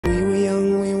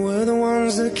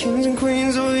kings, the kings and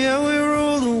queens, oh yeah, we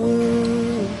rule the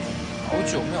world. 好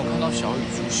久没有看到小雨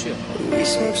出现了。 We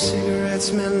smoke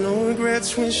cigarettes, man, no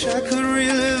regrets. Wish I could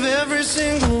relive every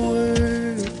single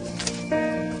word.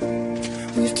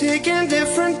 We've taken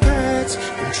different paths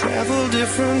and traveled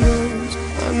different roads.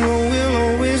 I know we'll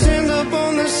always end up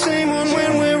on the same one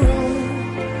when we're old.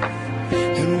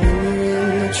 And when we're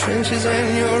in the trenches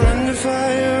and you're under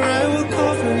fire, I will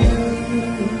call for you.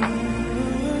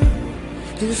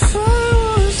 If I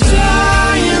was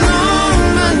dying on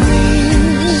my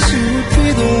knees, you would be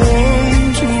the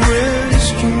one to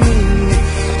rescue me.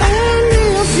 And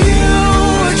if you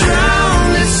were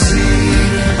drowned at sea,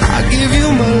 I'd give you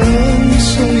my lungs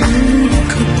so you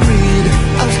could breathe.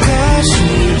 I've got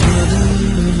you, brother.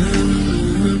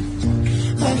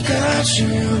 I've got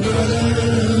you, brother.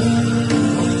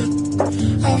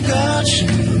 I've got you,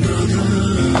 brother.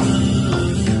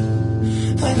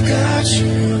 I've got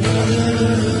you, brother.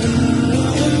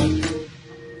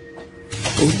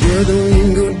 Oh, brother, we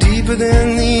can go deeper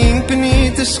than the ink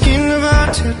beneath the skin of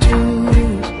our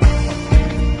tattoos.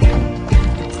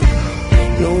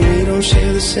 No, we don't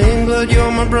share the same blood.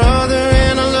 You're my brother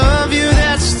and I love you,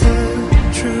 that's the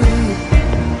truth.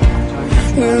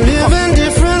 We're living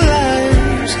different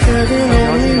lives, heaven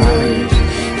only knows.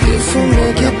 If we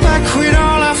make it back with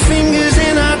all our fingers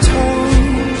and our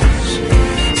toes.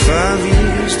 5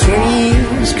 years, 20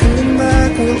 years, coming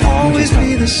back will always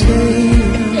be the same.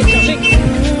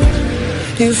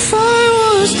 If I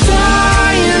was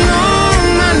dying on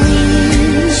my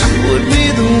knees, you would be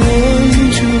the one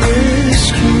to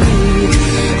rescue me.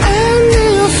 And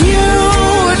if you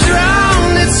were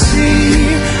drowned at sea,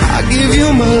 I'd give you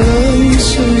my lungs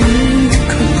so you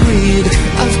could breathe.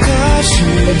 I've got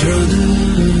you, brother.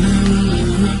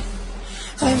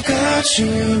 I've got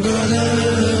you, brother.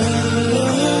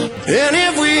 And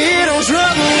if we hit on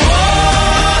trouble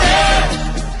water,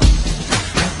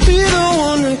 I'll be the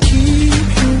one to keep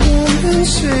you warm and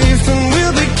safe. And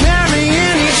we'll be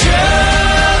carrying each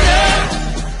other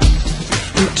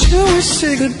until we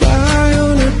say goodbye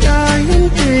on a dying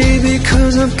day.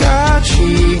 Because I've got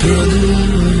you, brother.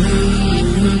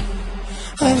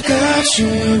 I've got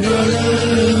you, brother.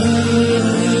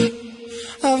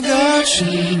 I've got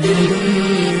you, brother.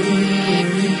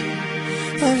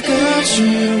 I've got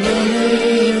you, brother.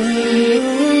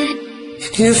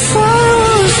 If I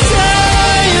was dead